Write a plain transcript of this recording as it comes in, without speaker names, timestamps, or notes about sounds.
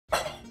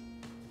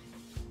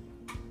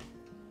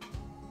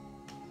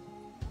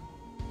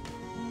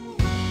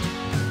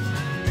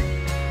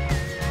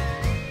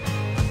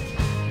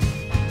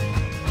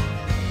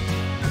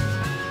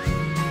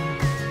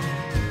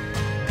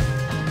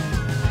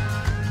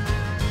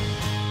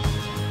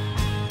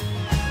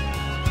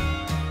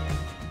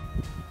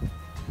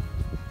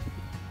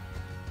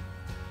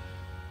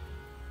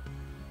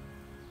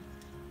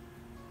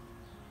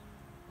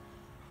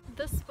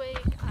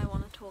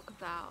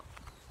about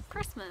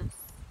Christmas,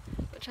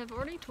 which I've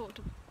already talked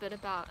a bit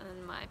about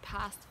in my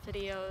past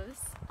videos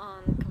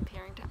on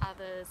comparing to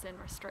others and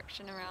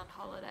restriction around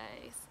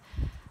holidays,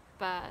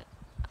 but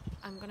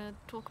I'm going to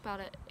talk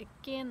about it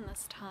again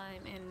this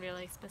time, and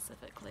really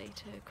specifically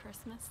to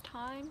Christmas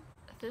time.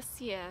 This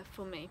year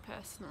for me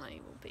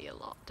personally will be a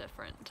lot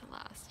different to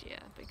last year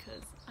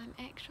because I'm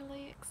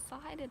actually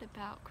excited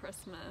about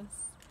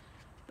Christmas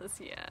this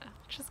year,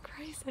 which is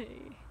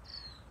crazy.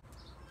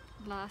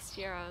 Last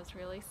year I was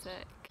really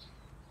sick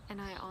and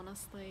I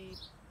honestly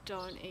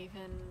don't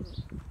even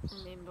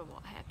remember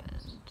what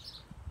happened.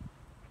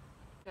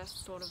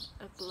 Just sort of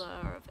a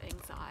blur of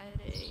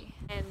anxiety.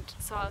 And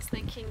so I was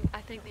thinking,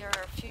 I think there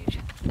are a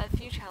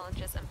few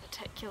challenges in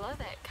particular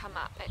that come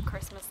up at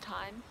Christmas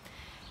time,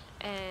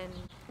 and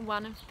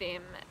one of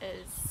them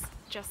is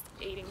just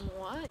eating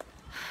more.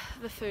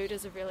 The food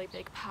is a really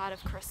big part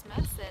of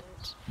Christmas,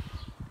 and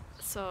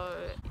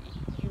so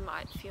you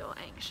might feel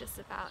anxious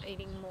about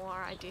eating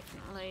more.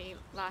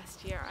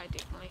 Last year I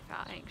definitely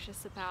felt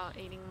anxious about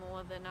eating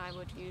more than I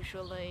would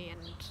usually,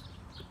 and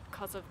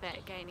because of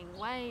that gaining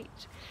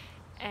weight.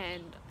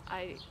 And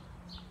I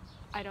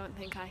don't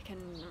think I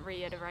can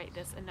reiterate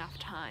this enough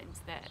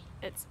times that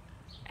it's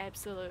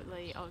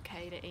absolutely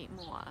okay to eat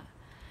more.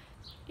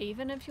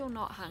 Even if you're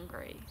not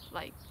hungry,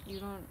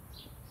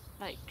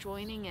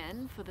 joining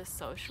in for the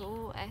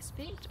social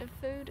aspect of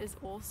food is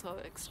also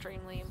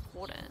extremely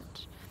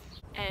important.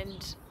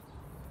 And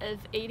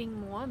if eating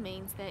more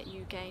means that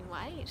you gain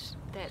weight,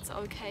 that's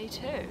okay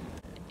too.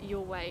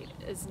 Your weight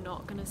is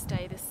not going to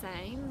stay the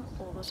same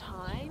all the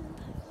time.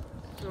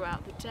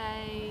 Throughout the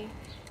day,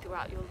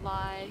 throughout your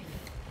life,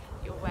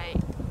 your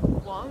weight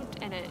won't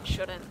and it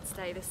shouldn't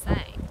stay the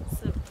same.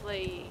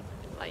 Simply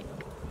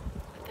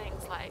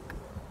things like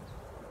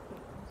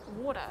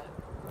water,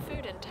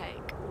 food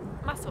intake,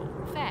 muscle,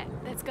 fat,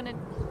 that's gonna,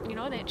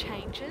 that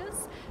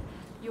changes.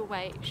 Your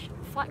weight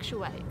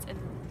fluctuates and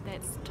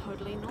that's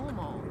totally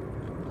normal.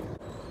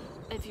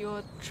 If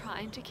you're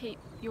trying to keep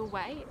your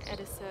weight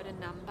at a certain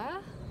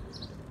number,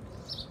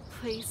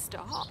 please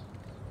stop.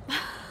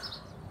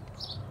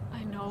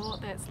 I know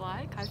what that's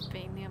like. I've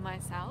been there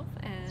myself,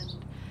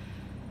 and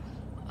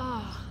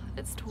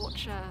it's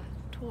torture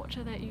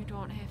that you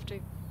don't have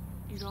to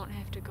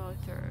go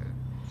through.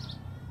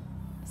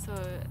 So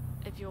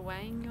if you're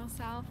weighing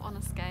yourself on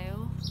a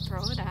scale,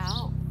 throw it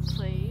out.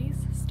 Please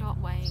stop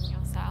weighing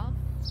yourself.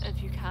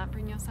 If you can't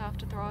bring yourself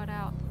to throw it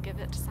out, give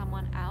it to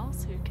someone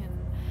else who can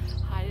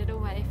hide it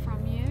away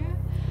from you,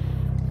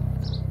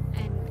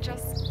 and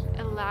just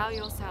allow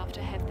yourself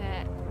to have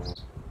that.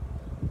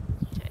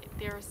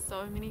 There are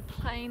so many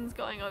planes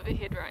going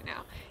overhead right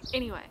now.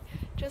 Anyway,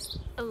 just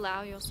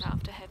allow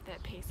yourself to have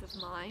that peace of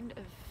mind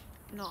of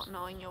not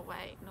knowing your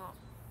weight,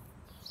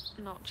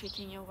 not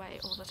checking your weight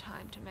all the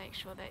time to make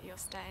sure that you're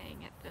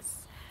staying at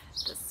this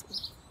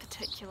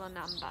particular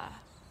number.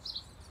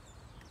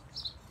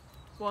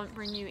 Won't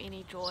bring you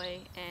any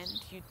joy,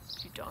 and you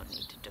don't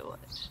need to do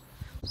it.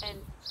 And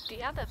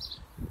the other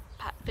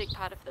big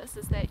part of this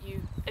is that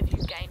if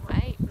you gain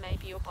weight,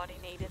 maybe your body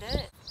needed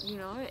it.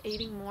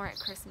 Eating more at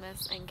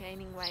Christmas and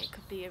gaining weight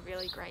could be a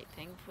really great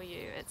thing for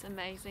you. It's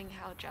amazing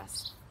how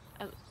just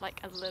a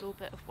little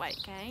bit of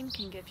weight gain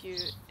can give you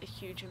a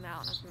huge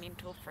amount of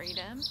mental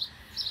freedom.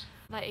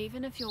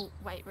 Even if your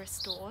weight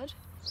restored,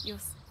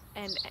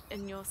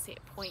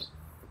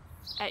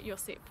 at your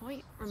set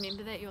point,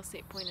 remember that your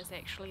set point is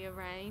actually a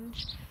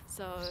range.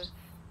 So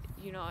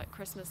at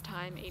Christmas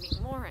time,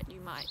 eating more,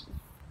 you might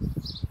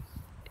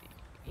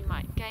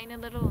gain a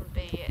little and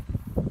be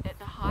at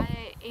the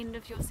higher end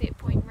of your set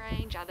point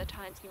range. Other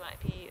times you might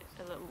be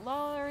a little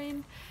lower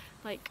end.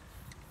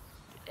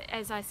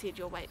 As I said,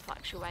 your weight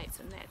fluctuates,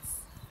 and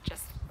that's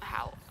just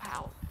how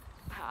our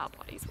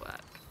bodies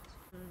work.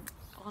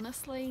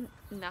 Honestly,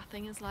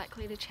 nothing is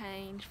likely to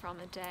change from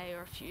a day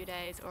or a few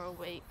days or a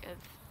week of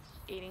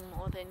eating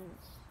more than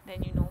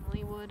you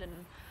normally would,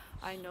 and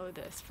I know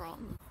this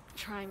from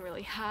trying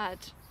really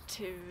hard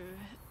to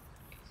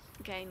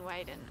gain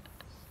weight, and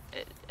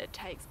it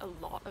takes a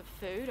lot of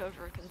food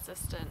over a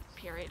consistent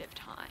period of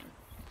time.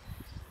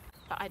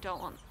 But I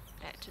don't want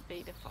that to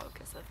be the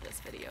focus of this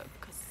video,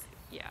 because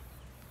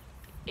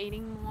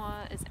eating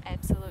more is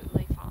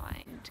absolutely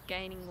fine.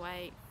 Gaining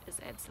weight is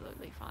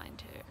absolutely fine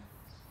too.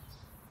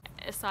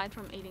 Aside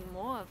from eating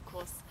more, of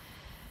course,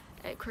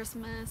 at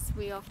Christmas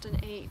we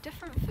often eat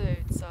different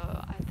food, so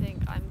I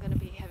think I'm going to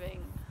be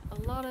having a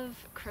lot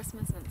of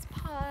Christmas mince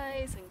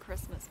pies and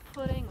Christmas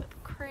pudding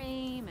with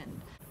cream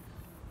and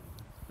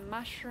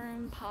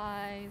mushroom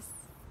pies.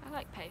 I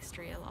like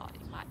pastry a lot,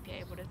 you might be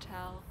able to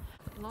tell.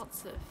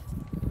 Lots of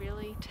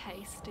really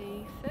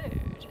tasty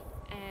food,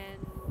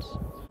 and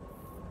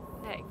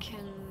that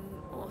can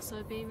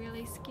also be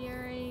really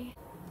scary.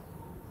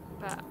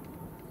 But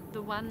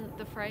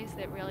the phrase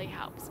that really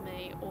helps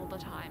me all the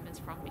time is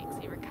from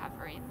Exie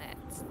Recovery, and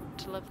that's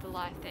to live the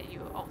life that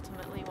you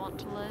ultimately want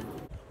to live.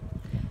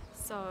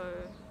 So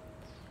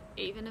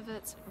even if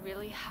it's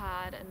really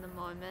hard in the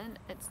moment,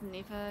 it's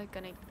never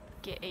going to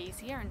get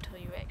easier until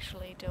you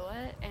actually do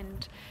it.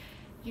 And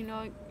you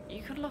know,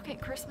 you could look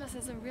at Christmas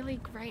as a really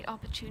great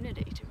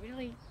opportunity to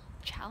really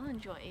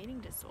challenge your eating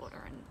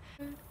disorder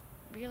and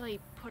really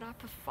put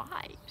up a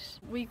fight.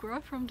 We grow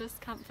from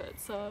discomfort,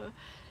 so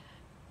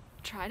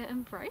try to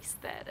embrace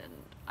that. And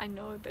I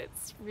know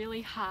that's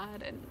really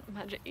hard and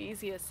much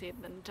easier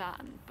said than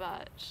done,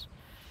 but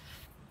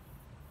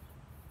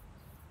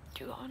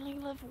you only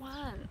live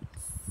once,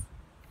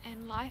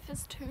 and life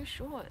is too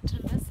short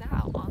to miss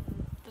out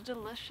on the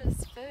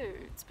delicious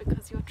foods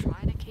because you're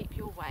trying to keep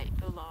your weight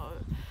below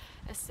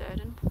a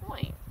certain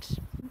point.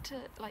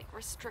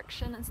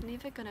 Restriction is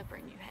never going to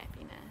bring you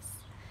happiness,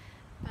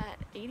 but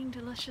eating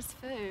delicious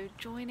food,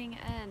 joining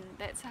in,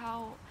 that's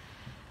how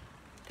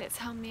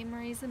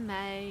memories are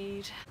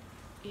made.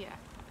 Yeah,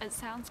 it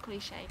sounds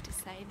cliche to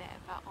say that,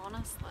 but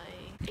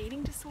honestly,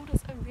 eating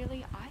disorders are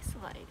really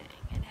isolating,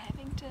 and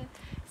having to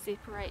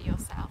separate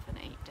yourself and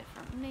eat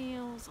different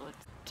meals or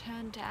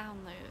turn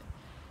down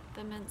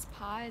the mince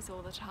pies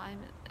all the time,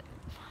 it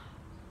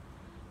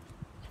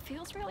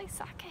feels really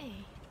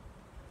sucky.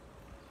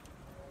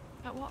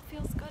 But what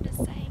feels good is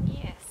saying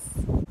yes.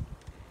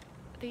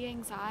 The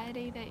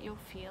anxiety that you're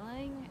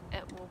feeling,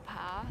 it will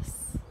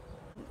pass.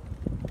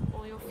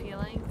 All your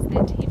feelings,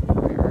 they're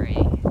temporary,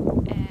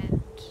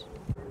 and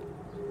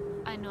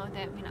I know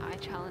that when I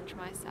challenge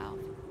myself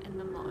in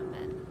the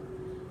moment,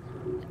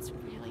 it's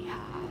really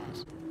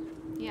hard.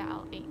 Yeah,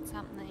 I'll eat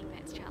something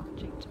that's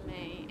challenging to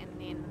me, and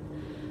then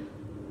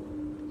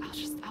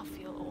I'll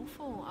feel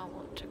awful. I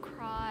want to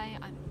cry.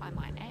 I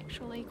might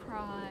actually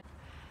cry.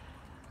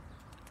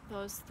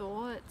 Those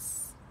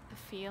thoughts, the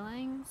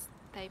feelings,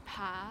 they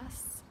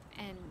pass,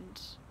 and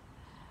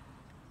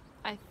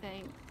I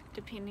think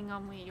depending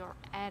on where you're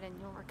at in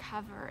your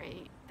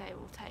recovery, they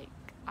will take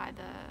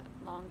either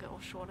longer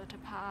or shorter to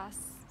pass.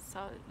 So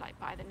like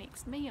by the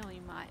next meal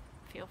you might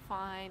feel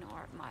fine,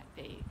 or it might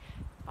be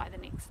by the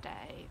next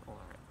day, or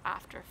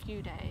after a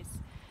few days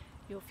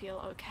you'll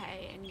feel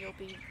okay, and you'll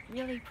be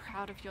really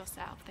proud of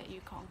yourself that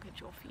you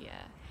conquered your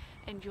fear,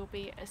 and you'll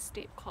be a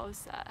step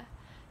closer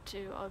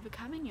to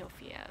overcoming your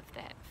fear of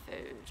that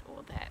food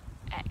or that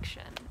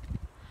action.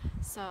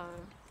 So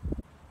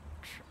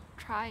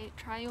try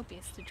your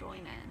best to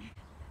join in.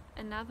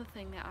 Another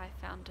thing that I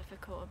found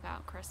difficult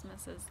about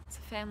Christmas is it's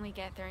a family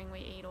gathering, we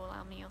eat all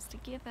our meals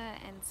together,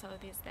 and so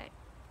there's that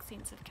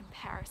sense of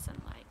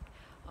comparison, like,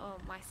 oh,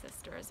 my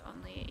sister is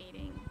only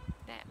eating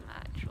that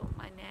much, or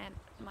my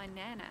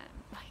nana,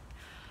 like,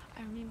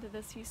 I remember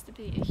this used to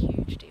be a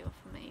huge deal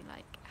for me,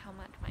 like how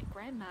much my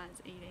grandma is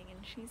eating,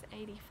 and she's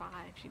 85,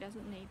 she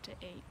doesn't need to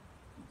eat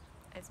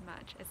as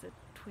much as a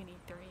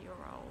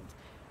 23-year-old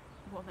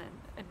woman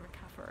in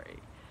recovery,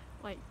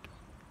 like,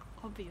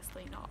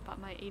 obviously not, but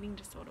my eating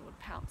disorder would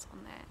pounce on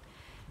that.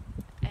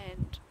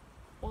 And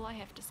all I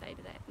have to say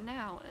to that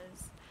now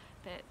is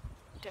that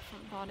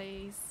different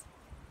bodies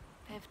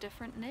have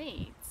different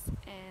needs,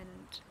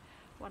 and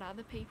what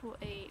other people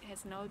eat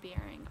has no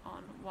bearing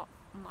on what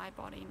my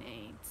body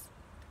needs.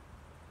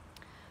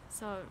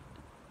 So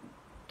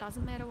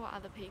doesn't matter what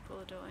other people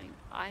are doing,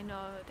 I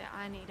know that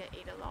I need to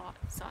eat a lot,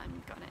 so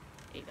I'm gonna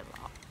eat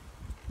a lot.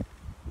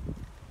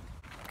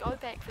 Go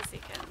back for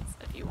seconds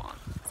if you want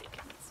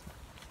seconds.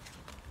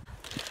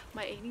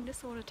 My eating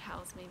disorder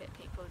tells me that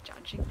people are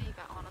judging me,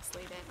 but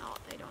honestly they're not,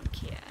 they don't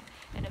care.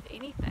 And if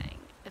anything,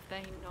 if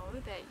they know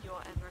that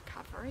you're in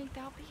recovery,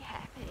 they'll be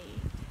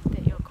happy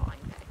that you're going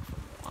back for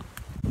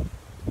more.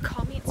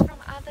 Comments from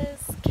others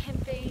can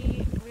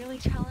be really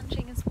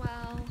challenging as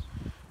well.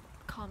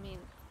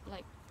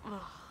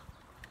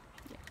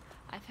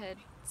 I've had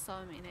so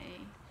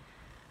many,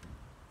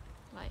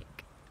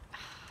 like,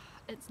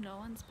 it's no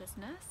one's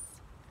business.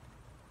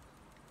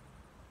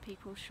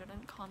 People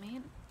shouldn't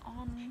comment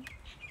on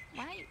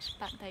weight,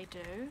 but they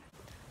do.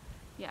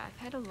 Yeah, I've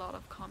had a lot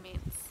of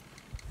comments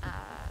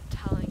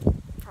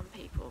from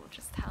people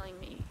just telling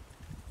me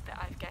that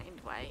I've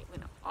gained weight,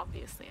 when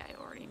obviously I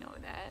already know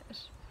that.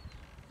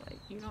 Like,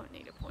 you don't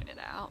need to point it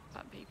out,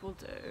 but people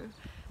do.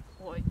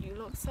 Or you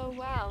look so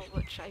well,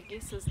 which I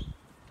guess is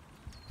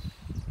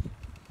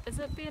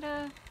it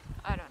better?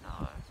 I don't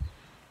know.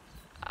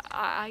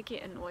 I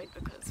get annoyed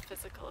because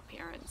physical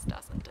appearance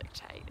doesn't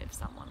dictate if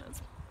someone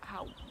is,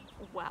 how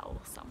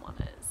well someone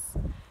is,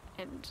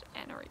 and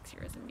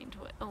anorexia is a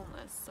mental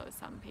illness, so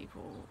some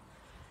people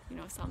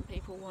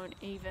won't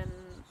even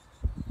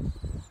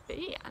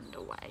be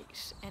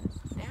underweight, and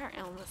their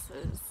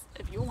illnesses,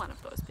 if you're one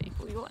of those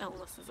people, your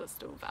illnesses are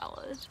still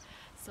valid.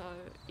 So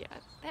yeah,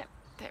 that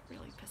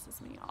really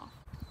pisses me off.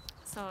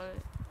 So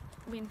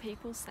when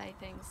people say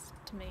things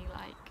to me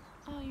like,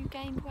 oh, you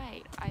gained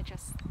weight, I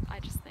just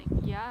think,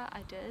 yeah,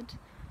 I did,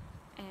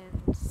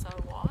 and so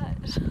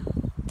what?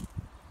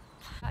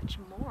 Much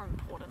more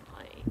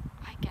importantly,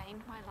 I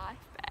gained my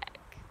life back.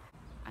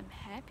 I'm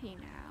happy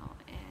now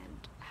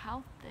and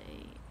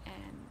healthy,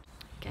 and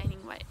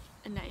gaining weight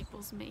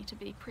enables me to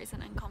be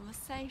present in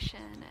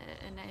conversation.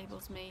 It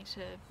enables me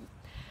to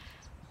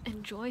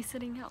enjoy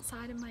sitting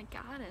outside in my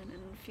garden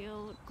and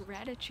feel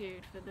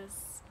gratitude for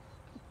this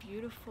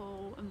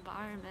beautiful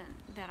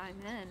environment that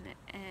I'm in,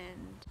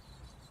 and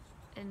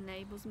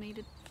enables me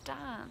to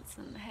dance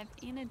and have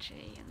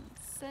energy and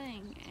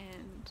sing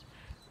and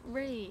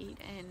read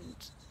and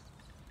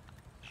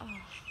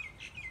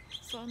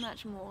so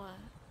much more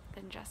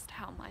than just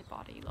how my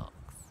body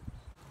looks.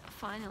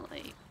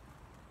 Finally,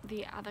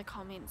 the other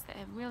comments that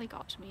have really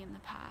got to me in the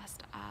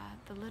past are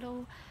the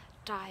little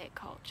diet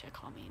culture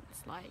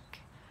comments like,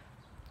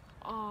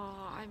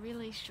 oh, I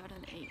really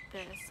shouldn't eat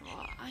this,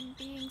 or I'm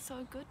being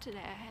so good today,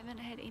 I haven't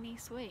had any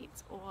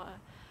sweets, or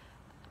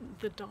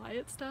the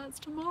diet starts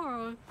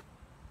tomorrow.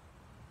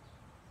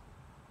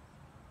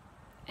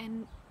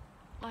 And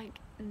like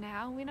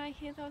now when I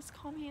hear those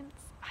comments,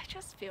 I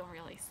just feel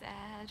really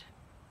sad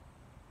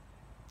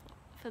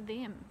for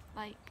them,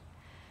 like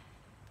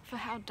for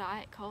how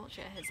diet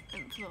culture has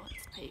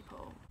influenced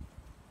people.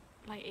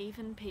 Like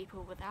even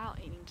people without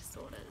eating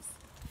disorders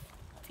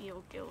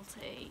feel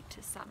guilty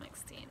to some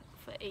extent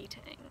for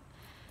eating,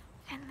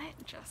 and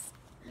that just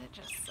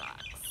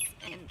sucks.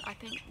 And I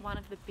think one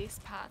of the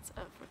best parts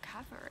of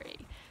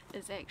recovery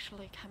is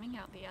actually coming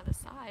out the other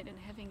side and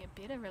having a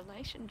better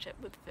relationship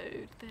with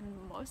food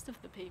than most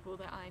of the people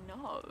that I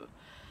know.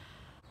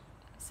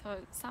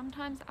 So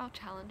sometimes I'll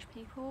challenge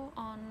people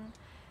on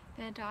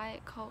their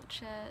diet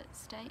culture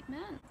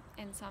statement,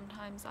 and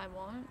sometimes I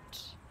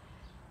won't.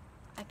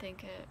 I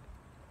think it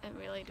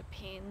really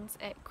depends.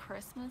 At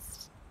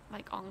Christmas,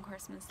 like on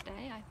Christmas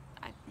Day,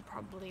 I'm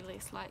probably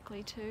less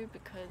likely to,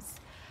 because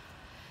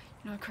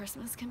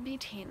Christmas can be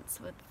tense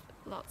with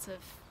lots of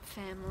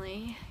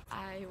family.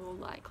 I will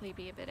likely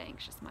be a bit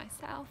anxious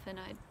myself, and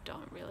I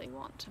don't really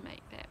want to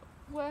make that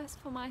worse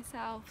for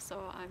myself,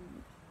 so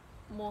I'm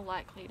more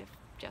likely to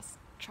just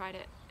try to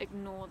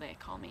ignore their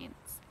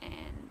comments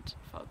and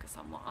focus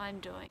on what I'm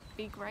doing.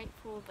 Be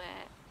grateful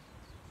that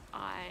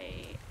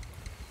I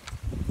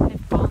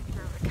have gone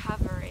through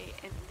recovery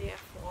and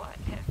therefore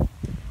have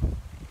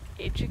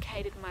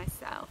educated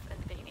myself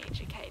and been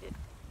educated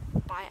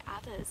by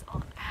others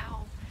on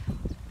how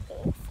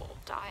awful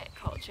diet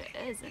culture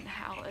is and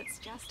how it's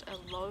just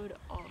a load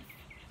of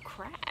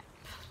crap.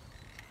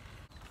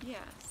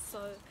 Yeah,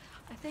 so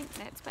I think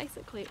that's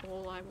basically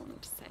all I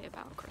wanted to say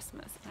about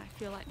Christmas, and I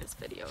feel like this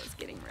video is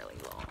getting really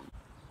long.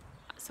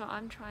 So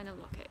I'm trying to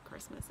look at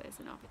Christmas as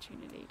an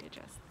opportunity to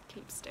just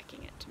keep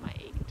sticking it to my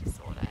eating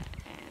disorder,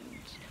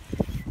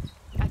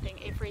 and I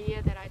think every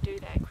year that I do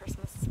that,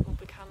 Christmas will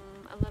become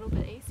a little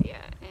bit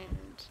easier,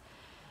 and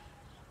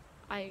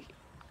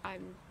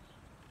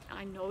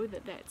I know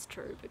that that's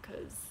true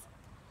because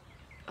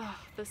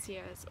this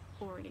year is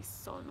already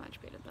so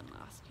much better than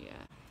last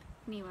year.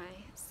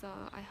 Anyway, so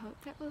I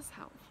hope that was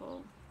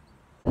helpful.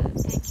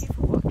 Thank you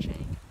for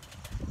watching.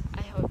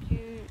 I hope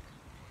you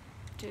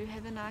do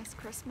have a nice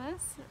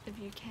Christmas if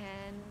you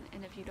can,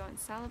 and if you don't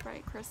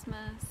celebrate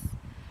Christmas,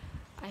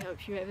 I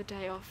hope you have a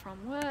day off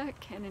from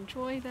work and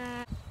enjoy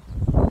that.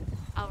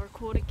 I'll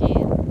record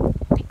again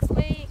next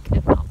week,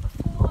 if not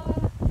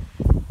before.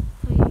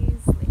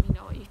 Please let me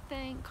know what you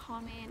think,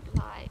 comment,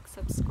 like,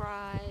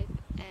 subscribe,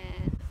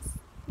 and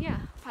yeah,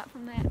 apart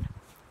from that,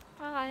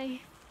 bye.